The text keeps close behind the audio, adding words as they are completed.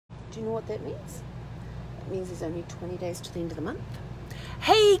Do you know what that means? It means there's only 20 days to the end of the month.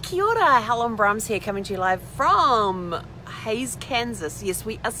 Hey, kia ora, Helen Brahms here, coming to you live from Hays, Kansas. Yes,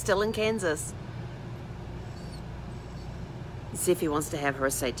 we are still in Kansas. Zephy wants to have her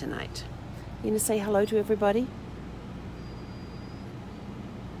say tonight. You gonna say hello to everybody?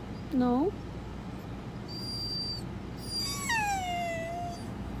 No?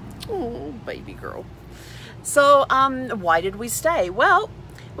 Oh, baby girl. So, why did we stay? Well,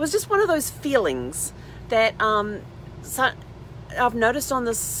 it was just one of those feelings that so I've noticed on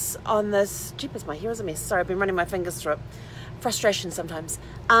this. Jeepers, my hair is a mess. Sorry, I've been running my fingers through it. Frustration sometimes.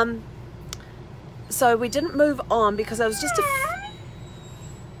 So we didn't move on because I was just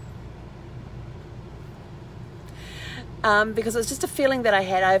because it was just a feeling that I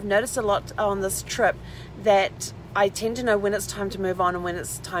had. I've noticed a lot on this trip that I tend to know when it's time to move on and when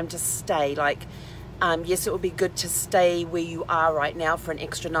it's time to stay. Like, yes, it would be good to stay where you are right now for an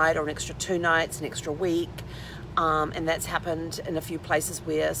extra night or an extra 2 nights, an extra week. And that's happened in a few places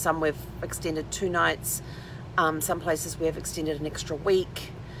where some we've extended 2 nights, some places we have extended an extra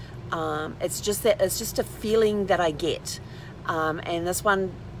week. It's just a feeling that I get. And this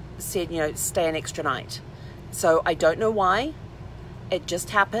one said, you know, stay an extra night. So I don't know why. It just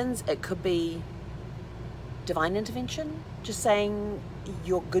happens. It could be divine intervention, just saying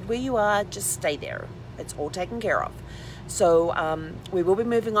you're good where you are, just stay there. It's all taken care of. So we will be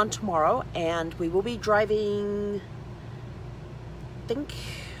moving on tomorrow, and we will be driving, I think,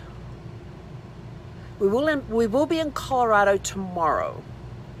 we will be in Colorado tomorrow.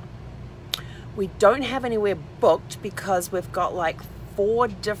 We don't have anywhere booked because we've got like 4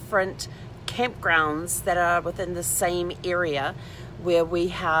 different campgrounds that are within the same area where we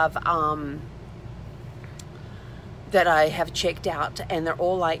have that I have checked out, and they're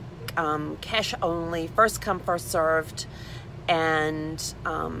all like cash only, first come first served, and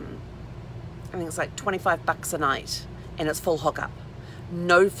I think it's like $25 a night, and it's full hookup.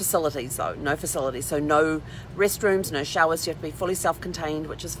 No facilities though, no facilities, so no restrooms, no showers. You have to be fully self-contained,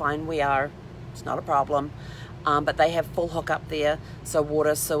 which is fine. We are, it's not a problem. But they have full hookup there, so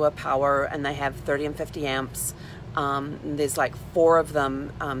water, sewer, power, and they have 30 and 50 amps. There's like 4 of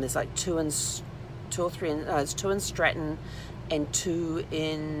them. There's like 2 or 3 in, it's 2 in Stratton and 2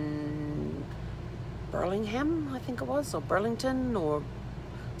 in Burlingham, I think it was, or Burlington, or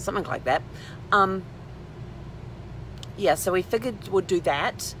something like that. Yeah, so we figured we'd do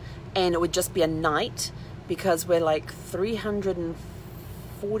that, and it would just be a night because we're like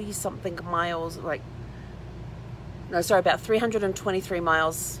 340 something miles, about 323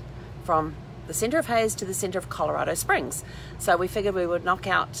 miles from the center of Hays to the center of Colorado Springs. So we figured we would knock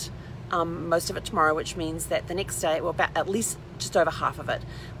out most of it tomorrow, which means that the next day, well, about at least just over half of it,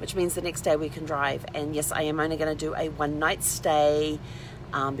 which means the next day we can drive. And yes, I am only going to do a 1-night stay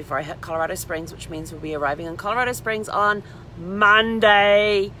before I hit Colorado Springs, which means we'll be arriving in Colorado Springs on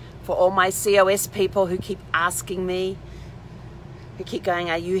Monday. For all my COS people who keep asking me, who keep going,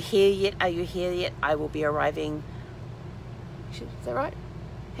 are you here yet? Are you here yet? I will be arriving. Is that right?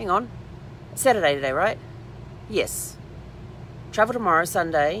 Hang on. Saturday today, right? Yes. Travel tomorrow,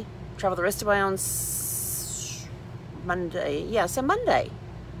 Sunday. Travel the rest of the way on Monday. Yeah, so Monday.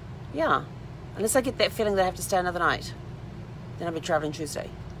 Yeah. Unless I get that feeling that I have to stay another night. Then I'll be traveling Tuesday.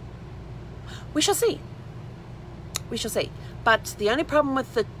 We shall see. We shall see. But the only problem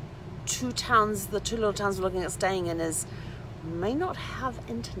with the 2 little towns we're looking at staying in is may not have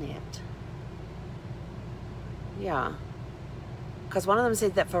internet. Yeah. Because one of them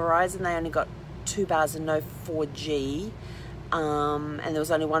said that for Verizon they only got 2 bars and no 4G, and there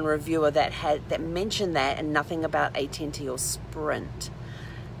was only one reviewer that mentioned that, and nothing about AT&T or Sprint.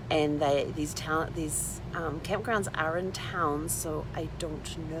 And these campgrounds are in towns, so I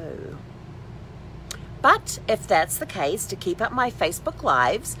don't know. But if that's the case, to keep up my Facebook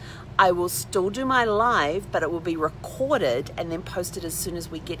Lives, I will still do my live, but it will be recorded and then posted as soon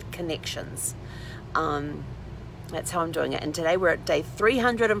as we get connections. That's how I'm doing it. And today we're at day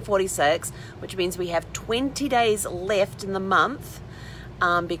 346, which means we have 20 days left in the month,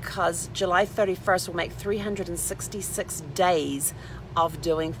 because July 31st will make 366 days of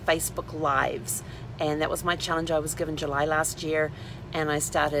doing Facebook Lives. And that was my challenge I was given July last year, and I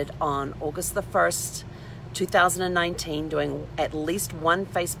started on August the 1st, 2019, doing at least 1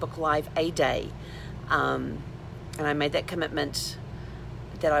 Facebook Live a day. And I made that commitment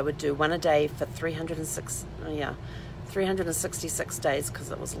that I would do 1 a day for 366 days, because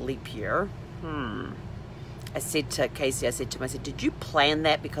it was a leap year. I said to Casey, I said to him, did you plan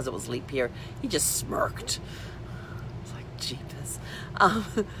that because it was leap year? He just smirked. I was like, jeepers.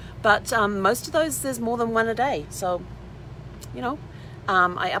 But most of those, there's more than 1 a day. So, you know,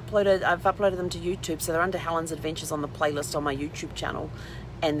 I've uploaded them to YouTube, so they're under Helen's Adventures on the playlist on my YouTube channel,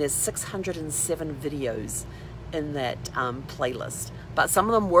 and there's 607 videos in that playlist. But some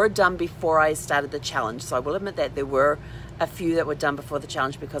of them were done before I started the challenge, so I will admit that there were a few that were done before the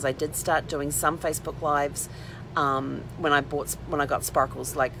challenge, because I did start doing some Facebook Lives when I got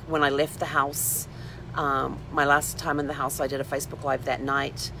sparkles, like when I left the house. My last time in the house, I did a Facebook Live that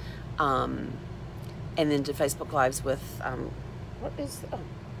night, and then did Facebook Lives with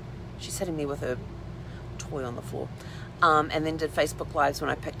she's hitting me with a toy on the floor, and then did Facebook Lives when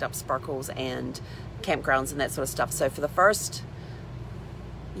I picked up sparkles and campgrounds and that sort of stuff. So for the first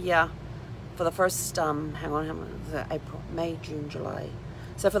hang on, April, May, June, July.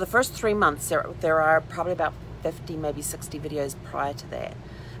 So for the first 3 months, there are probably about 50, maybe 60 videos prior to that.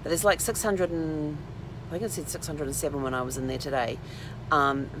 But there's like 600 and, I think it said 607 when I was in there today,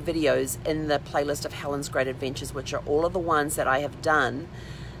 videos in the playlist of Helen's Great Adventures, which are all of the ones that I have done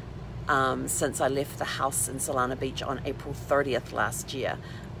since I left the house in Solana Beach on April 30th last year.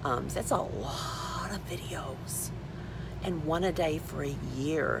 So that's a lot of videos, and one a day for a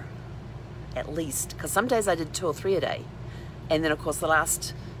year at least, because some days I did 2 or 3 a day, and then of course the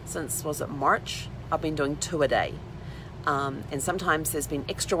last, since was it March, I've been doing 2 a day. And sometimes there's been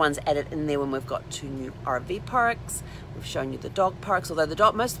extra ones added in there when we've got 2 new RV parks. We've shown you the dog parks, although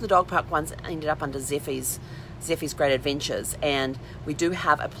most of the dog park ones ended up under Zeffie's Great Adventures, and we do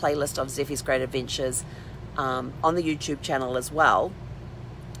have a playlist of Zeffie's Great Adventures on the YouTube channel as well,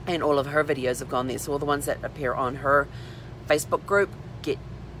 and all of her videos have gone there, so all the ones that appear on her Facebook group get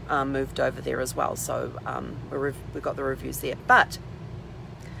moved over there as well. So we've got the reviews there. But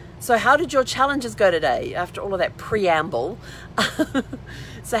so how did your challenges go today, after all of that preamble?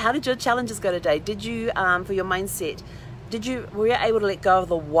 So how did your challenges go today? Did you, for your mindset, were you able to let go of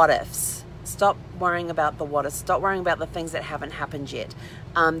the what ifs? Stop worrying about the what ifs. Stop worrying about the things that haven't happened yet.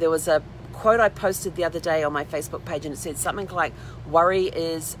 There was a quote I posted the other day on my Facebook page, and it said something like, worry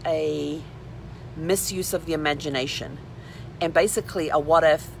is a misuse of the imagination. And basically a what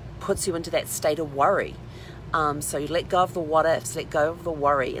if puts you into that state of worry. So you let go of the what ifs, let go of the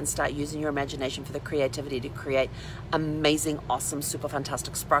worry, and start using your imagination for the creativity to create amazing, awesome, super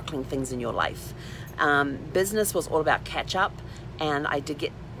fantastic, sparkling things in your life. Business was all about catch up, and I did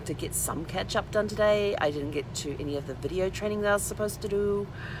get to get some catch up done today. I didn't get to any of the video training that I was supposed to do,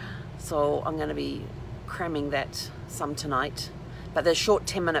 so I'm going to be cramming that some tonight. But they're short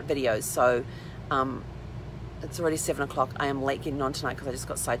 10-minute videos, so it's already 7 o'clock. I am late getting on tonight because I just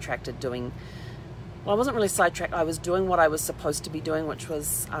got sidetracked doing, well, I wasn't really sidetracked. I was doing what I was supposed to be doing, which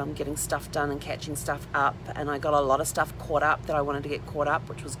was getting stuff done and catching stuff up. And I got a lot of stuff caught up that I wanted to get caught up,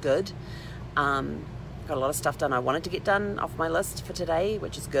 which was good. Got a lot of stuff done I wanted to get done off my list for today,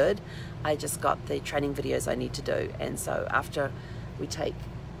 which is good. I just got the training videos I need to do. And so after we take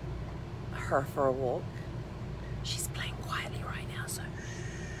her for a walk, she's playing quietly right now, so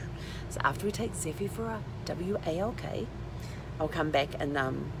after we take Zeffie for a WALK, I'll come back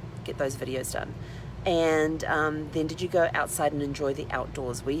and get those videos done. And then did you go outside and enjoy the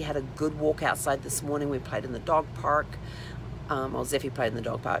outdoors? We had a good walk outside this morning. We played in the dog park. Well, Zeffie played in the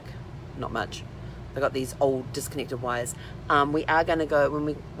dog park, not much. I got these old disconnected wires. We are going to go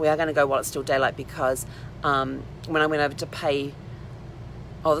while it's still daylight, because when I went over to pay,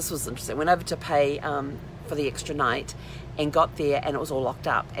 oh, this was interesting. Went over to pay for the extra night, and got there and it was all locked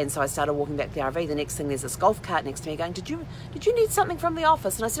up. And so I started walking back to the RV. The next thing, there's this golf cart next to me going, did you need something from the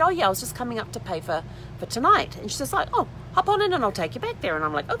office? And I said, oh yeah, I was just coming up to pay for tonight. And she's just like, oh, hop on in and I'll take you back there. And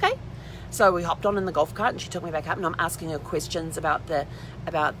I'm like, okay. So we hopped on in the golf cart and she took me back up, and I'm asking her questions about the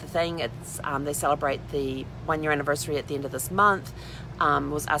thing. It's they celebrate the 1-year anniversary at the end of this month.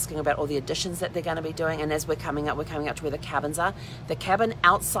 Was asking about all the additions that they're going to be doing, and as we're coming up to where the cabins are. The cabin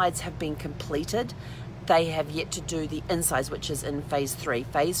outsides have been completed. They have yet to do the insides, which is in phase 3.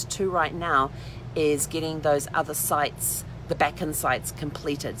 Phase 2 right now is getting those other sites, the back-end sites,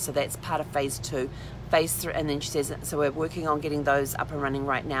 completed. So that's part of phase 2. Phase 3, and then she says, so we're working on getting those up and running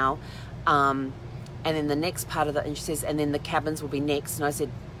right now. And then the next part of it, and she says, and then the cabins will be next. And I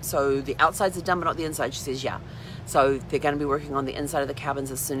said, so the outsides are done but not the inside? She says, yeah. So they're going to be working on the inside of the cabins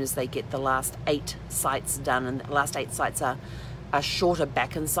as soon as they get the last 8 sites done. And the last 8 sites are shorter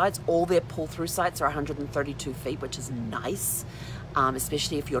back-end sites. All their pull-through sites are 132 feet, which is nice,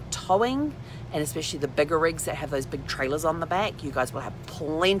 especially if you're towing, and especially the bigger rigs that have those big trailers on the back. You guys will have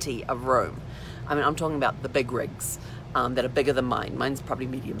plenty of room. I mean, I'm talking about the big rigs that are bigger than mine. Mine's probably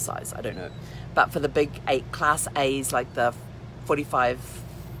medium size, I don't know. But for the big Class A's, like the 45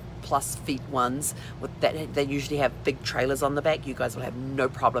 plus feet ones with that, they usually have big trailers on the back. You guys will have no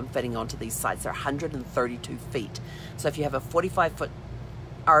problem fitting onto these sites. They're 132 feet. So if you have a 45 foot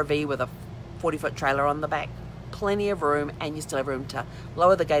RV with a 40-foot trailer on the back. Plenty of room, and you still have room to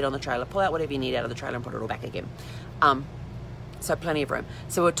lower the gate on the trailer, pull out whatever you need out of the trailer and put it all back again. So plenty of room.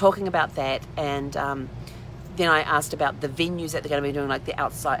 So we're talking about that, and then I asked about the venues that they're going to be doing, like the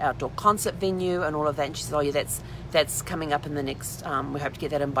outdoor concert venue and all of that, and she said, oh yeah, that's coming up in the next, we hope to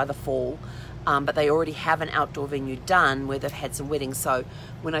get that in by the fall. But they already have an outdoor venue done where they've had some weddings. So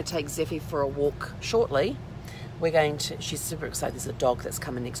when I take Zeffie for a walk shortly, we're going to, she's super excited, there's a dog that's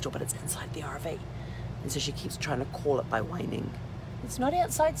coming next door, but it's inside the RV. And so she keeps trying to call it by whining. It's not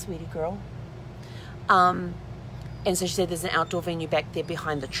outside, sweetie girl. And so she said there's an outdoor venue back there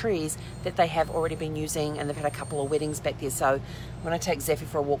behind the trees that they have already been using, and they've had a couple of weddings back there. So when I take Zeffie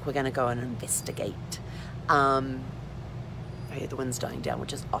for a walk, we're going to go and investigate. Oh yeah, the wind's dying down,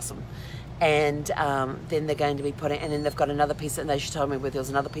 which is awesome. And then they're going to be putting, and then they've got another piece, and she told me where there was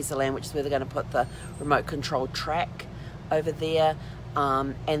another piece of land, which is where they're going to put the remote control track over there.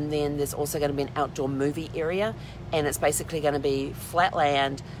 And then there's also going to be an outdoor movie area, and it's basically going to be flat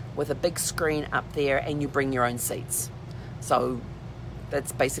land with a big screen up there, and you bring your own seats. So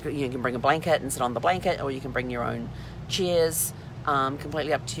that's basically, you can bring a blanket and sit on the blanket, or you can bring your own chairs,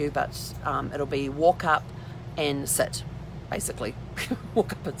 completely up to you, but it'll be walk up and sit, basically.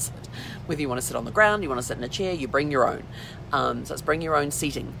 Walk up and sit. Whether you want to sit on the ground, you want to sit in a chair, you bring your own. So it's bring your own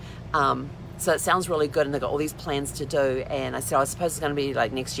seating. So it sounds really good, and they've got all these plans to do. And I said, I suppose it's going to be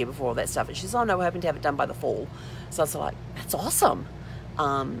like next year before all that stuff. And she says, oh no, we're hoping to have it done by the fall. So I was like, that's awesome.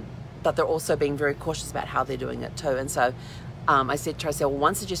 But they're also being very cautious about how they're doing it too. And so I said to her, I said, well,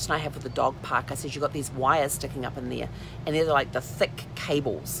 one suggestion I have for the dog park, I said, you've got these wires sticking up in there, and they're like the thick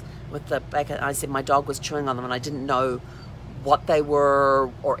cables with the back. And I said, my dog was chewing on them, and I didn't know what they were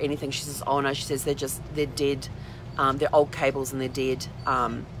or anything. She says, oh no, she says, they're dead. They're old cables and they're dead.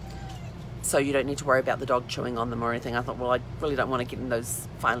 So you don't need to worry about the dog chewing on them or anything. I thought, well, I really don't want to get in those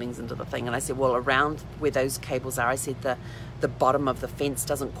filings into the thing. And I said, well, around where those cables are, I said the bottom of the fence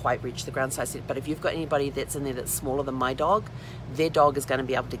doesn't quite reach the ground. So I said, but if you've got anybody that's in there that's smaller than my dog, their dog is going to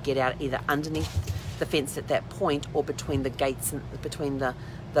be able to get out either underneath the fence at that point or between the gates and between the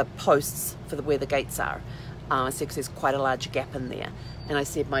posts for where the gates are. I said, because there's quite a large gap in there. And I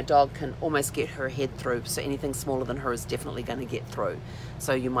said, my dog can almost get her head through, so anything smaller than her is definitely going to get through.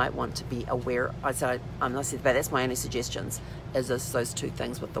 So you might want to be aware. I said, but that's my only suggestions, is those two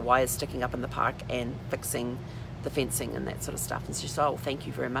things with the wires sticking up in the park and fixing the fencing and that sort of stuff. And she said, oh, thank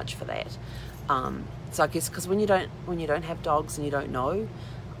you very much for that. So I guess because when you don't have dogs and you don't know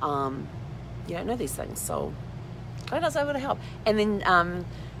these things. So I was able to help. And then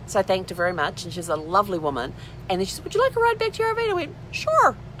so I thanked her very much, and she's a lovely woman. And then she said, would you like a ride back to your RV? And I went,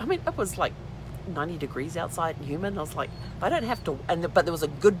 sure. I mean, it was like 90 degrees outside and humid. I was like, I don't have to, but there was a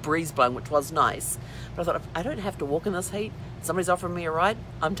good breeze blowing, which was nice. But I thought, if I don't have to walk in this heat, somebody's offering me a ride,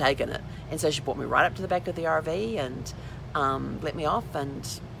 I'm taking it. And so she brought me right up to the back of the RV and let me off,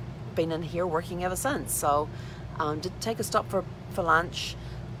 and been in here working ever since. So did take a stop for lunch.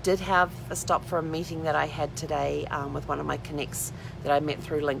 Did have a stop for a meeting that I had today with one of my connects that I met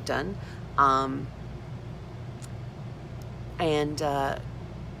through LinkedIn, and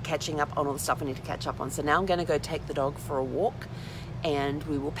catching up on all the stuff I need to catch up on. So now I'm going to go take the dog for a walk, and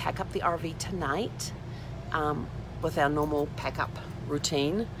we will pack up the RV tonight with our normal pack up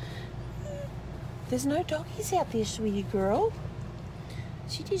routine. There's no doggies out there, sweetie girl.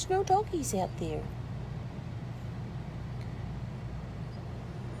 See, there's no doggies out there.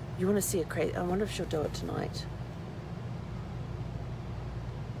 You want to see a crate? I wonder if she'll do it tonight.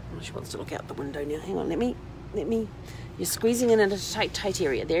 Oh, she wants to look out the window now. Hang on, let me. You're squeezing in a tight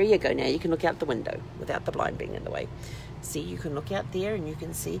area. There you go. Now you can look out the window without the blind being in the way. See, you can look out there and you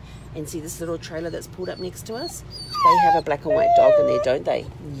can see this little trailer that's pulled up next to us. They have a black and white dog in there, don't they?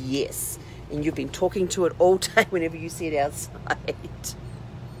 Yes. And you've been talking to it all day whenever you see it outside.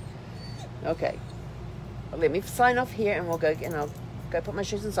 Okay. Well, let me sign off here, and we'll go. And I'll go put my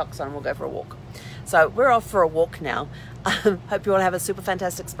shoes and socks on, and we'll go for a walk. So we're off for a walk now. Hope you all have a super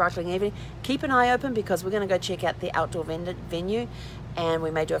fantastic sparkling evening. Keep an eye open, because we're going to go check out the outdoor venue, and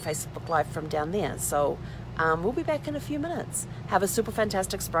we may do a Facebook Live from down there. So we'll be back in a few minutes. Have a super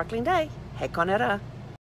fantastic sparkling day. Hei konera.